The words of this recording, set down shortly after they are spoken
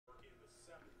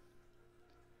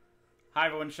Hi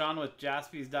everyone, Sean with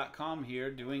Jaspys.com here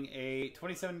doing a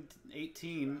 27-18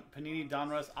 Panini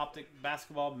Donruss Optic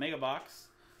Basketball Mega Box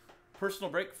personal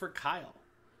break for Kyle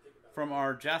from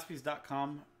our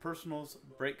Jaspys.com personals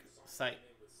break site.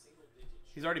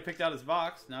 He's already picked out his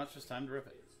box, now it's just time to rip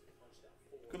it.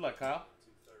 Good luck, Kyle.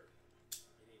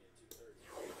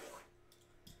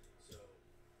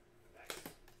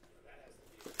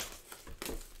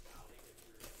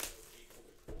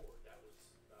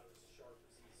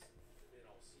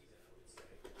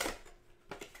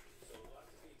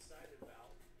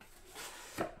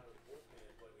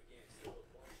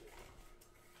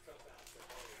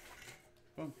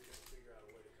 Boom.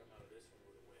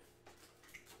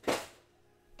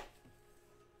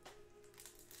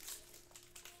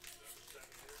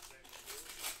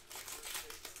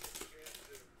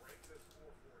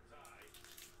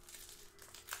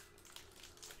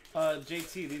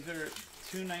 JT, these are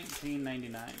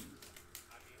 $219.99.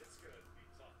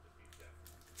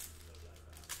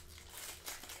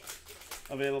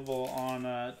 Available on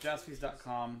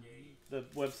Jaspys.com. The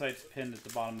website's pinned at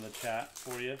the bottom of the chat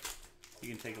for you. You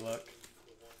can take a look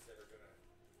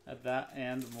at that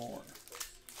and more.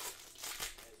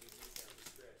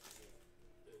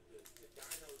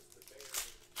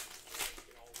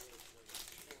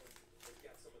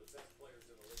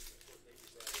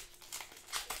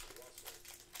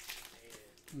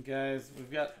 Guys,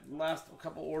 we've got last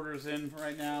couple orders in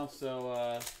right now,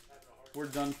 so we're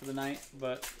done for the night,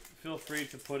 but feel free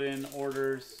to put in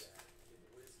orders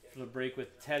for the break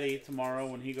with Teddy tomorrow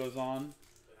when he goes on,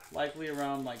 likely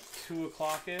around like 2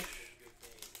 o'clock-ish.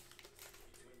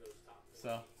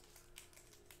 So,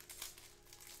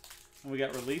 and we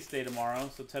got release day tomorrow,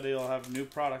 so Teddy will have new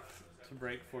product to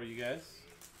break for you guys.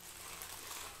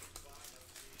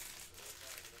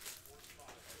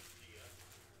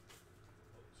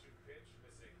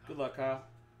 Good luck, Kyle.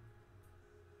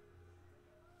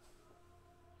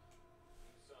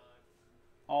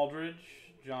 Aldridge,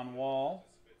 John Wall,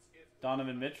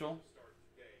 Donovan Mitchell,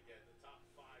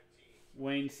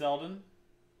 Wayne Selden,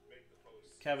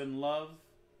 Kevin Love,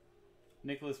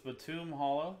 Nicholas Batum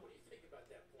Hollow,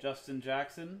 Justin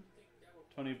Jackson,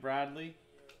 Tony Bradley,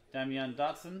 Damian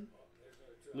Dotson,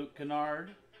 Luke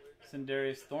Kennard,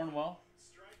 Sindarius Thornwell,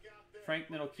 Frank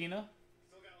Ntilikina,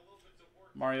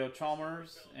 Mario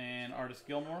Chalmers and Artis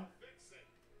Gilmore,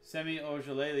 Semi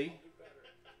Ojeleye,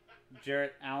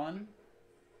 Jarrett Allen,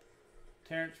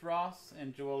 Terrence Ross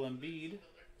and Joel Embiid,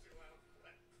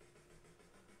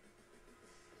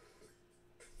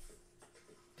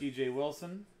 DJ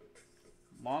Wilson,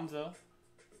 Lonzo,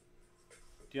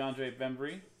 DeAndre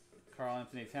Bembry, Karl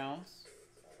Anthony Towns,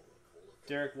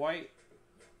 Derek White,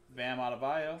 Bam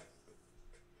Adebayo,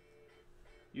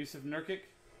 Yusuf Nurkic,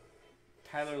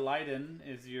 Tyler Lydon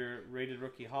is your rated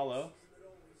rookie hollow,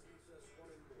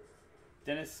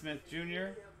 Dennis Smith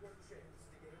Jr.,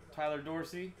 Tyler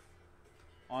Dorsey,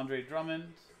 Andre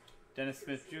Drummond, Dennis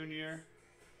Smith Jr.,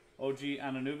 OG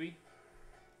Anunoby,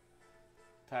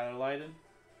 Tyler Lydon,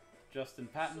 Justin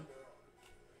Patton,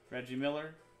 Reggie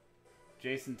Miller,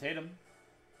 Jason Tatum,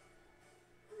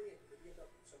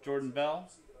 Jordan Bell,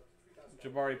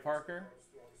 Jabari Parker,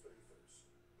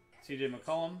 CJ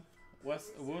McCollum,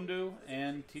 Wes Iwundu,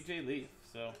 and TJ Leaf.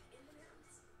 So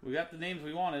we got the names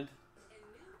we wanted.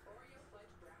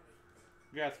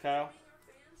 Congrats, Kyle.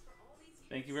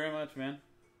 Thank you very much, man.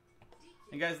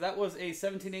 And guys, that was a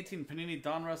 17-18 Panini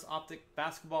Donruss Optic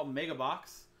Basketball Mega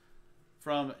Box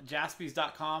from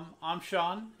Jaspys.com. I'm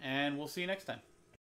Sean, and we'll see you next time.